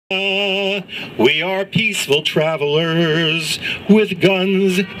We are peaceful travelers with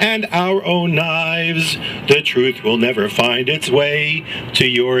guns and our own knives. The truth will never find its way to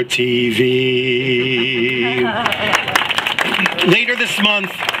your TV. Later this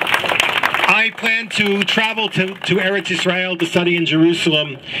month, I plan to travel to Eretz Israel to study in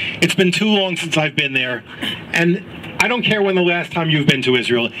Jerusalem. It's been too long since I've been there. And I don't care when the last time you've been to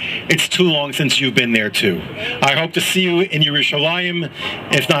Israel. It's too long since you've been there too. I hope to see you in Yerushalayim,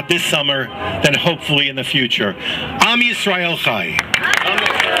 if not this summer, then hopefully in the future. Am Yisrael Chai.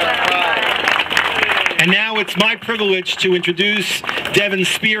 And now it's my privilege to introduce Devin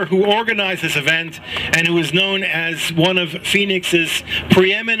Sper, who organized this event and who is known as one of Phoenix's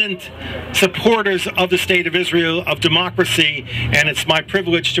preeminent supporters of the State of Israel, of democracy, and it's my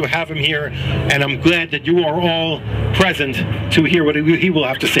privilege to have him here, and I'm glad that you are all present to hear what he will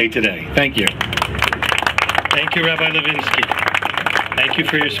have to say today. Thank you. Thank you, Rabbi Levinsky. Thank you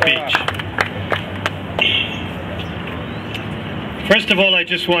for your speech. First of all, I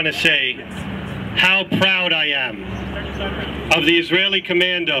just want to say how proud I am of the Israeli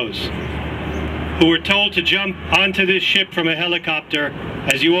commandos who were told to jump onto this ship from a helicopter,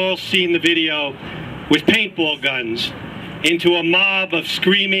 as you all see in the video, with paintball guns, into a mob of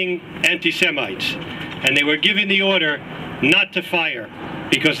screaming anti-Semites. And they were given the order not to fire,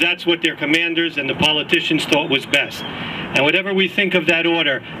 because that's what their commanders and the politicians thought was best. And whatever we think of that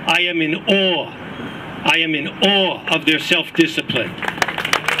order, I am in awe. I am in awe of their self-discipline.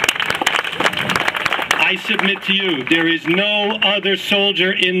 I submit to you, there is no other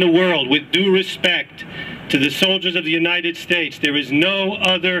soldier in the world, with due respect to the soldiers of the United States, there is no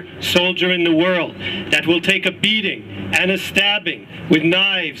other soldier in the world that will take a beating and a stabbing with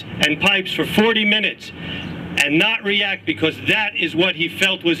knives and pipes for 40 minutes and not react, because that is what he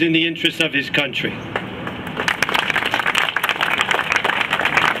felt was in the interest of his country.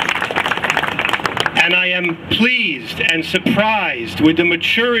 And I am pleased and surprised with the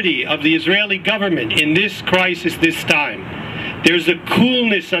maturity of the Israeli government in this crisis this time. There's a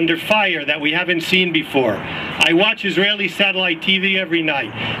coolness under fire that we haven't seen before. I watch Israeli satellite TV every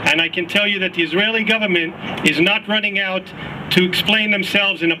night, and I can tell you that the Israeli government is not running out to explain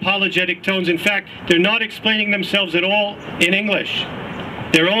themselves in apologetic tones. In fact, they're not explaining themselves at all in English.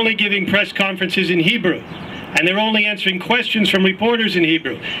 They're only giving press conferences in Hebrew. And they're only answering questions from reporters in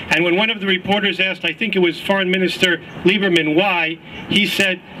Hebrew. And when one of the reporters asked, I think it was Foreign Minister Lieberman, why, he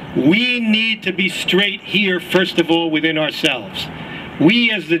said, we need to be straight here, first of all, within ourselves.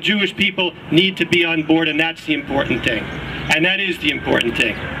 We, as the Jewish people, need to be on board, and that's the important thing. And that is the important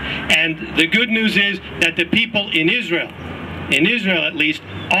thing. And the good news is that the people in Israel at least,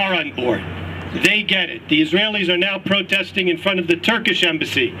 are on board. They get it. The Israelis are now protesting in front of the Turkish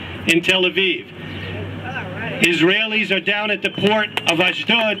embassy in Tel Aviv. Israelis are down at the port of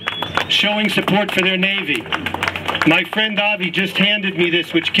Ashdod showing support for their navy. My friend Avi just handed me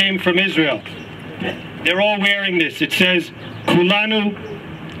this, which came from Israel. They're all wearing this. It says, Kulanu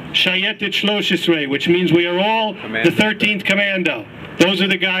Shayetet 13, which means we are all the 13th Commando. Those are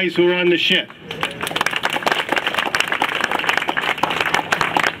the guys who are on the ship.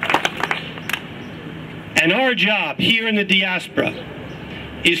 And our job here in the diaspora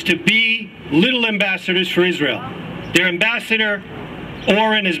is to be little ambassadors for Israel. Their ambassador,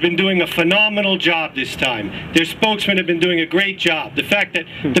 Oren, has been doing a phenomenal job this time. Their spokesmen have been doing a great job. The fact that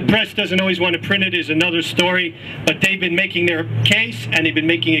the press doesn't always want to print it is another story, but they've been making their case, and they've been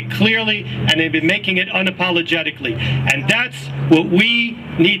making it clearly, and they've been making it unapologetically. And that's what we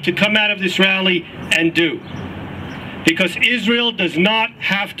need to come out of this rally and do. Because Israel does not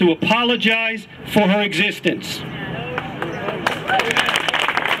have to apologize for her existence.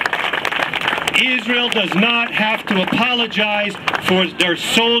 Israel does not have to apologize for their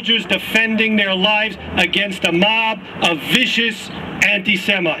soldiers defending their lives against a mob of vicious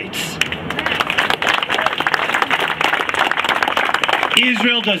anti-Semites.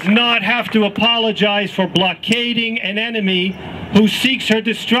 Israel does not have to apologize for blockading an enemy who seeks her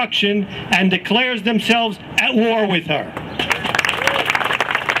destruction and declares themselves at war with her.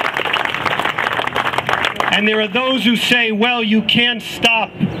 And there are those who say, well, you can't stop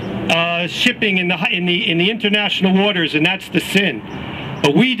shipping in the international waters, and that's the sin.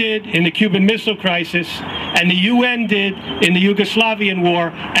 But we did in the Cuban Missile Crisis, and the UN did in the Yugoslavian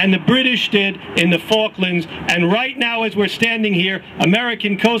War, and the British did in the Falklands. And right now, as we're standing here,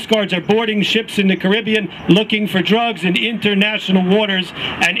 American Coast Guards are boarding ships in the Caribbean looking for drugs in international waters,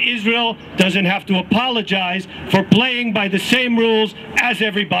 and Israel doesn't have to apologize for playing by the same rules as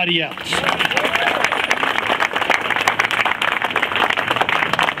everybody else.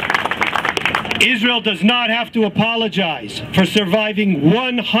 Israel does not have to apologize for surviving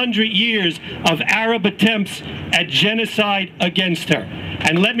 100 years of Arab attempts at genocide against her.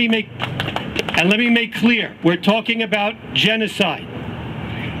 And let me make clear, we're talking about genocide.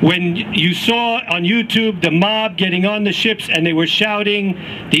 When you saw on YouTube the mob getting on the ships and they were shouting,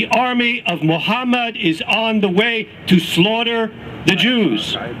 "The army of Muhammad is on the way to slaughter the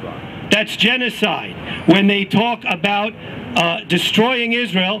Jews," that's genocide. When they talk about destroying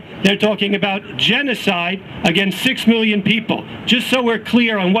Israel, they're talking about genocide against 6 million people, just so we're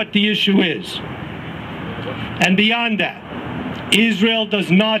clear on what the issue is. And beyond that, Israel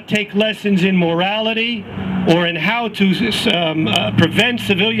does not take lessons in morality or in how to prevent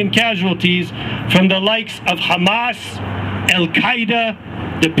civilian casualties from the likes of Hamas, Al-Qaeda,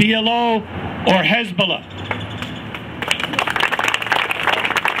 the PLO, or Hezbollah.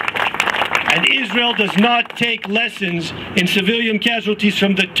 And Israel does not take lessons in civilian casualties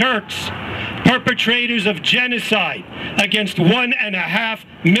from the Turks, perpetrators of genocide against 1.5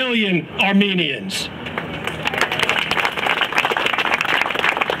 million Armenians.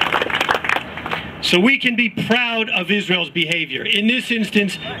 So we can be proud of Israel's behavior, in this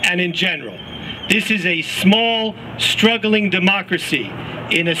instance and in general. This is a small, struggling democracy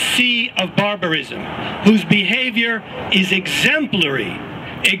in a sea of barbarism, whose behavior is exemplary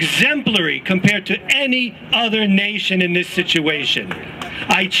compared to any other nation in this situation.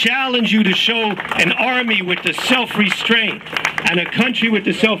 I challenge you to show an army with the self-restraint and a country with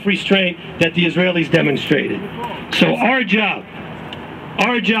the self-restraint that the Israelis demonstrated. So our job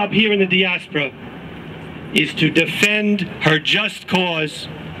here in the diaspora is to defend her just cause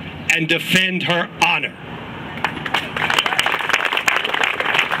and defend her honor.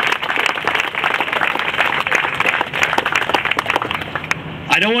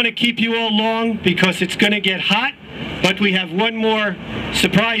 I don't want to keep you all long because it's going to get hot, but we have one more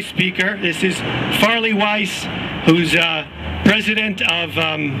surprise speaker. This is Farley Weiss, who's president of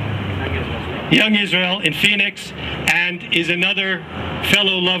Young Israel in Phoenix and is another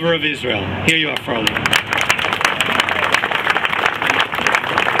fellow lover of Israel. Here you are, Farley.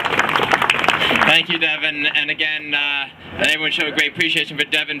 Thank you, Devin. And again, everyone showed great appreciation for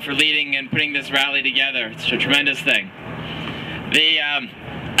Devin for leading and putting this rally together. It's a tremendous thing.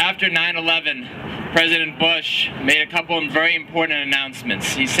 After 9/11, President Bush made a couple of very important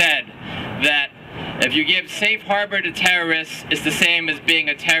announcements. He said that if you give safe harbor to terrorists, it's the same as being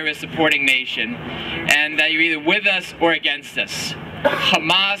a terrorist-supporting nation, and that you're either with us or against us.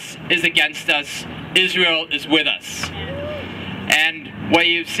 Hamas is against us. Israel is with us. And what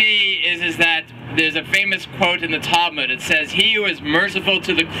you see is that there's a famous quote in the Talmud. It says, "He who is merciful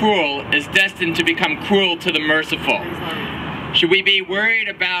to the cruel is destined to become cruel to the merciful." Should we be worried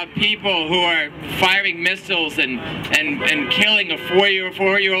about people who are firing missiles and killing a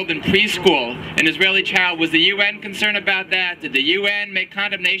four-year-old in preschool, an Israeli child? Was the UN concerned about that? Did the UN make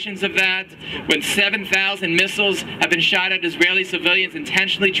condemnations of that? When 7,000 missiles have been shot at Israeli civilians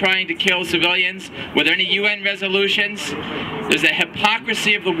intentionally trying to kill civilians, were there any UN resolutions? There's a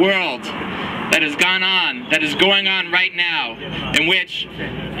hypocrisy of the world that has gone on, that is going on right now, in which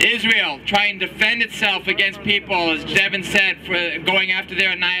Israel, trying to defend itself against people, as Devin said, for going after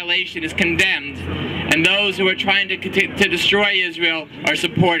their annihilation, is condemned, and those who are trying to destroy Israel are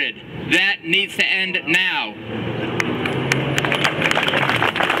supported. That needs to end now.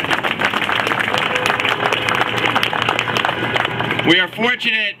 We are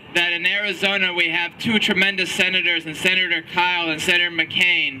fortunate that in Arizona we have two tremendous senators, and Senator Kyle and Senator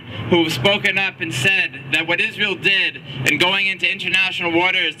McCain, who have spoken up and said that what Israel did in going into international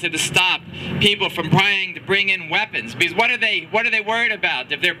waters to stop people from trying to bring in weapons, because what are they worried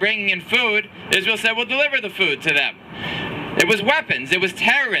about? If they're bringing in food, Israel said, we'll deliver the food to them. It was weapons, it was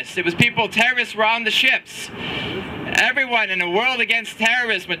terrorists, it was terrorists were on the ships. Everyone in a world against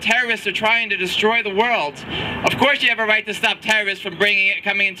terrorists, when terrorists are trying to destroy the world, of course you have a right to stop terrorists from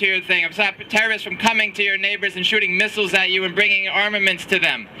coming into your thing, stop terrorists from coming to your neighbors and shooting missiles at you and bringing armaments to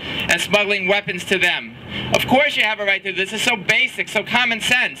them and smuggling weapons to them. Of course you have a right to this. It's so basic, so common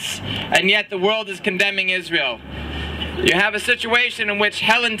sense, and yet the world is condemning Israel. You have a situation in which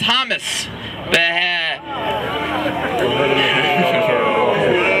Helen Thomas,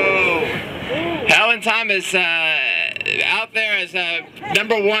 Helen Thomas, out there as a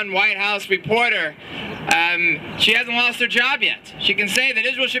 #1 White House reporter, she hasn't lost her job yet. She can say that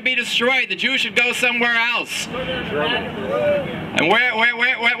Israel should be destroyed, the Jews should go somewhere else. And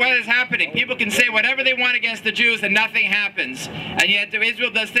what is happening? People can say whatever they want against the Jews and nothing happens. And yet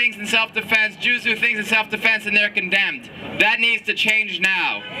Israel does things in self-defense, Jews do things in self-defense, and they're condemned. That needs to change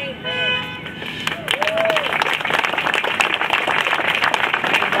now.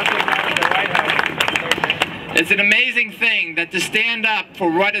 The White House. It's an amazing thing that to stand up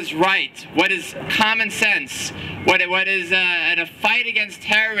for what is right, what is common sense, what is a fight against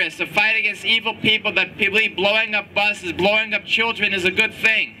terrorists, a fight against evil people that believe blowing up buses, blowing up children is a good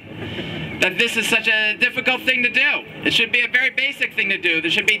thing. That this is such a difficult thing to do. It should be a very basic thing to do. There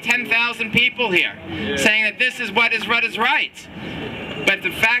should be 10,000 people here saying that this is what is right. But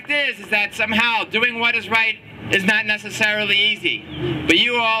the fact is that somehow doing what is right is not necessarily easy. But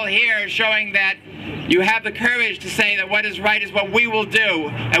you all here are showing that you have the courage to say that what is right is what we will do,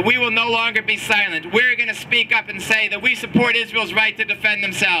 and we will no longer be silent. We're going to speak up and say that we support Israel's right to defend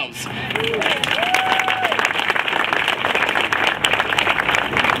themselves.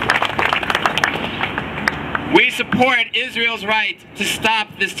 We support Israel's right to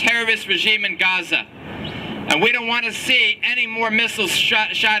stop this terrorist regime in Gaza. And we don't want to see any more missiles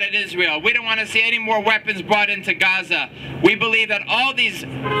shot at Israel. We don't want to see any more weapons brought into Gaza. We believe that all these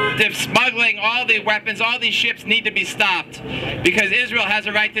smuggling, all the weapons, all these ships need to be stopped because Israel has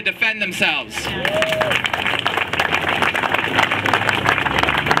a right to defend themselves.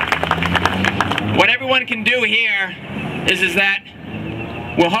 What everyone can do here is that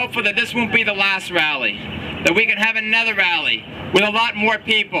we're hopeful that this won't be the last rally, that we can have another rally with a lot more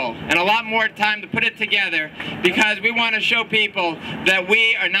people and a lot more time to put it together, because we want to show people that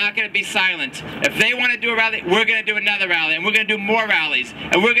we are not going to be silent. If they want to do a rally, we're going to do another rally, and we're going to do more rallies,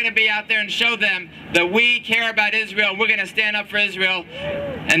 and we're going to be out there and show them that we care about Israel, and we're going to stand up for Israel.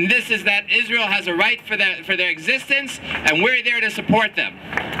 And this is that Israel has a right for their existence, and we're there to support them.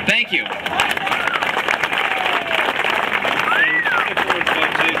 Thank you.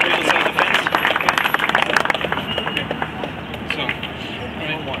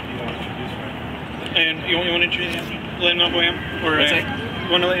 And you want to let them know who I am? Or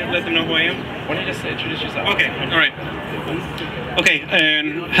you want to let them know who I am? Why don't you just introduce yourself? Okay, all right. Okay,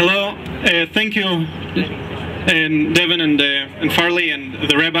 hello. Thank you, and Devin and Farley and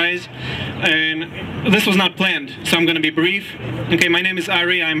the rabbis. And this was not planned, so I'm going to be brief. Okay, my name is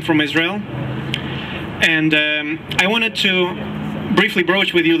Ari. I'm from Israel. And I wanted to briefly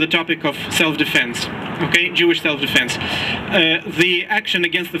broach with you the topic of self-defense. Okay, Jewish self-defense. The action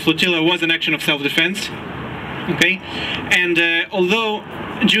against the flotilla was an action of self-defense. Okay, and although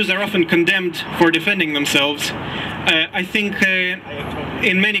Jews are often condemned for defending themselves, I think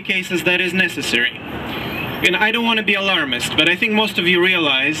in many cases that is necessary. And I don't want to be alarmist, but I think most of you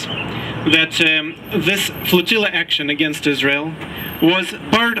realize that this flotilla action against Israel was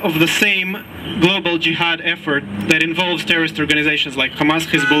part of the same global jihad effort that involves terrorist organizations like Hamas,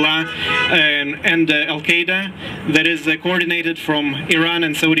 Hezbollah, and Al-Qaeda, that is coordinated from Iran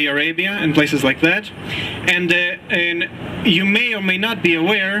and Saudi Arabia and places like that. And you may or may not be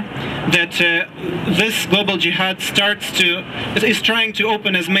aware that this global jihad is trying to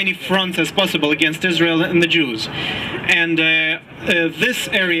open as many fronts as possible against Israel and the Jews. And this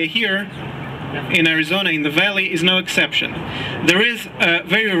area here in Arizona, in the valley, is no exception. There is a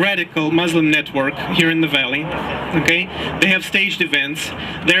very radical Muslim network here in the valley. Okay, they have staged events.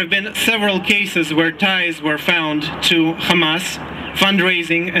 There have been several cases where ties were found to Hamas,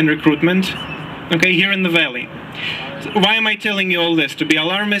 fundraising and recruitment. Okay, here in the valley. So why am I telling you all this? To be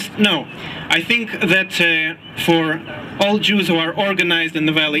alarmist? No. I think that for all Jews who are organized in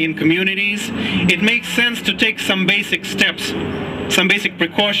the valley in communities, it makes sense to take some basic steps, some basic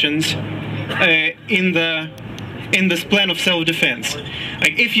precautions in this plan of self-defense.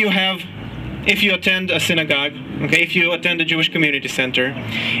 Like if you attend a synagogue, okay, if you attend a Jewish community center,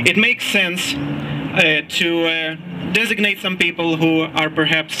 it makes sense to designate some people who are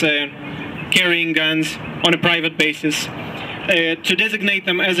perhaps carrying guns on a private basis, to designate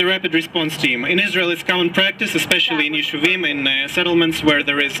them as a rapid response team. In Israel, it's common practice, especially in Yeshuvim, in settlements where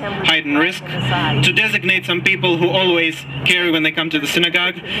there is heightened risk, to designate some people who always carry when they come to the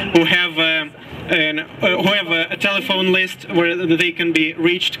synagogue, who have a telephone list where they can be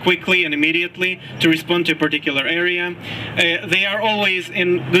reached quickly and immediately to respond to a particular area. They are always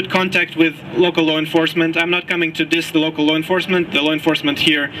in good contact with local law enforcement. I'm not coming to diss the local law enforcement. The law enforcement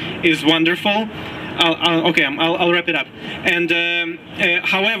here is wonderful. I'll wrap it up. And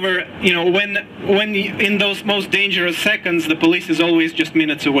however, you know, when in those most dangerous seconds, the police is always just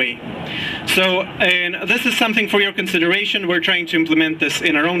minutes away. So, and this is something for your consideration. We're trying to implement this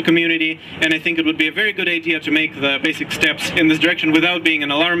in our own community, and I think it would be a very good idea to make the basic steps in this direction without being an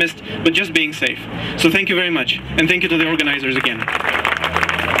alarmist, but just being safe. So thank you very much, and thank you to the organizers again.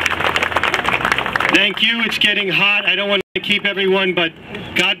 Thank you. It's getting hot. I don't want to keep everyone, but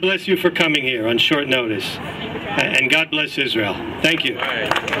God bless you for coming here on short notice. And God bless Israel. Thank you.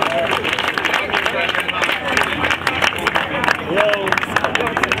 Hello.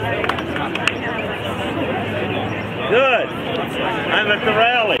 Good. I'm at the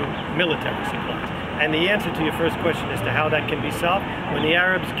rally. Military supplies. And the answer to your first question as to how that can be solved, when the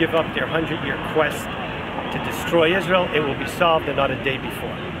Arabs give up their 100-year quest to destroy Israel, it will be solved and not a day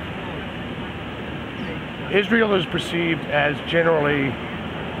before. Israel is perceived as generally,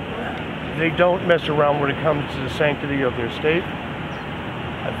 they don't mess around when it comes to the sanctity of their state.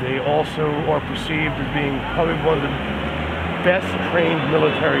 They also are perceived as being probably one of the best trained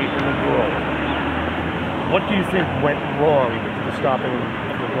military in the world. What do you think went wrong with the stopping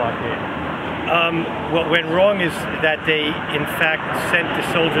of the blockade? What went wrong is that they, in fact, sent the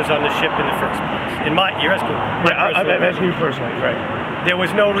soldiers on the ship in the first place. You're asking me. I'm asking you personally, right? There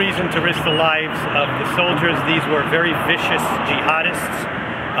was no reason to risk the lives of the soldiers. These were very vicious jihadists.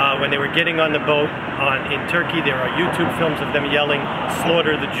 When they were getting on the boat in Turkey, there are YouTube films of them yelling,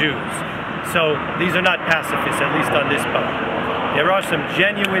 "Slaughter the Jews." So these are not pacifists, at least on this boat. There are some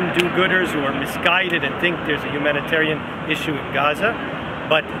genuine do-gooders who are misguided and think there's a humanitarian issue in Gaza,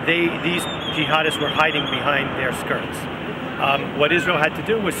 but these jihadists were hiding behind their skirts. What Israel had to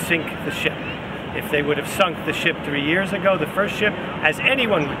do was sink the ship. If they would have sunk the ship 3 years ago, the first ship, as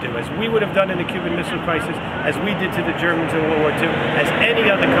anyone would do, as we would have done in the Cuban Missile Crisis, as we did to the Germans in World War II, as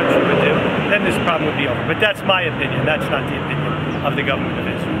any other country would do, then this problem would be over. But that's my opinion. That's not the opinion of the government of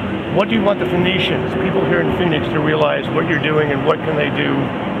Israel. What do you want the Phoenicians, people here in Phoenix, to realize what you're doing and what can they do?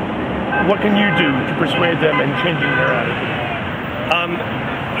 What can you do to persuade them in changing their attitude?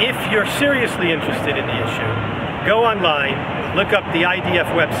 If you're seriously interested in the issue, go online, look up the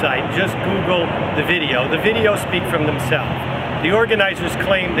IDF website, just Google the video. The videos speak from themselves. The organizers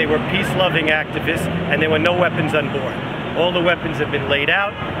claimed they were peace-loving activists and there were no weapons on board. All the weapons have been laid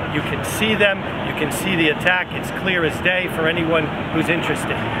out. You can see them. You can see the attack. It's clear as day for anyone who's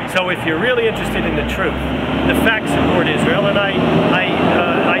interested. So if you're really interested in the truth, the facts support Israel, and I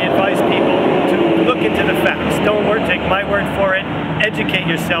advise people to look into the facts. Don't take my word for it. Educate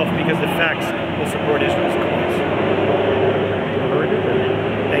yourself, because the facts will support Israel's cause.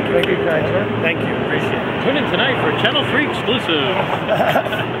 Thank you. Thank you, kind sir. Thank you. Appreciate it. Tune in tonight for Channel 3 exclusive.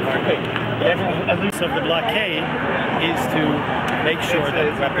 At least of the blockade is to make sure that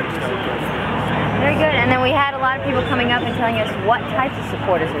weapons don't go through. Very good. And then we had a lot of people coming up and telling us what types of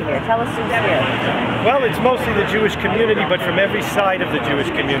supporters are here. Tell us who's here. Well, it's mostly the Jewish community, but from every side of the Jewish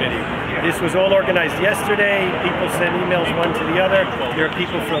community. This was all organized yesterday. People sent emails one to the other. There are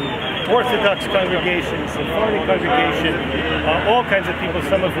people from Orthodox congregations, Sephardic congregation, all kinds of people,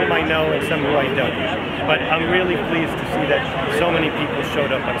 some of whom I know and some who I don't. But I'm really pleased to see that so many people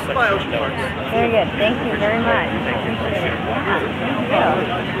showed up on such short notice. Very good. Thank you very much. Thank you. Yeah.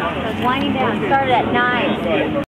 So it's winding down. Started at 9.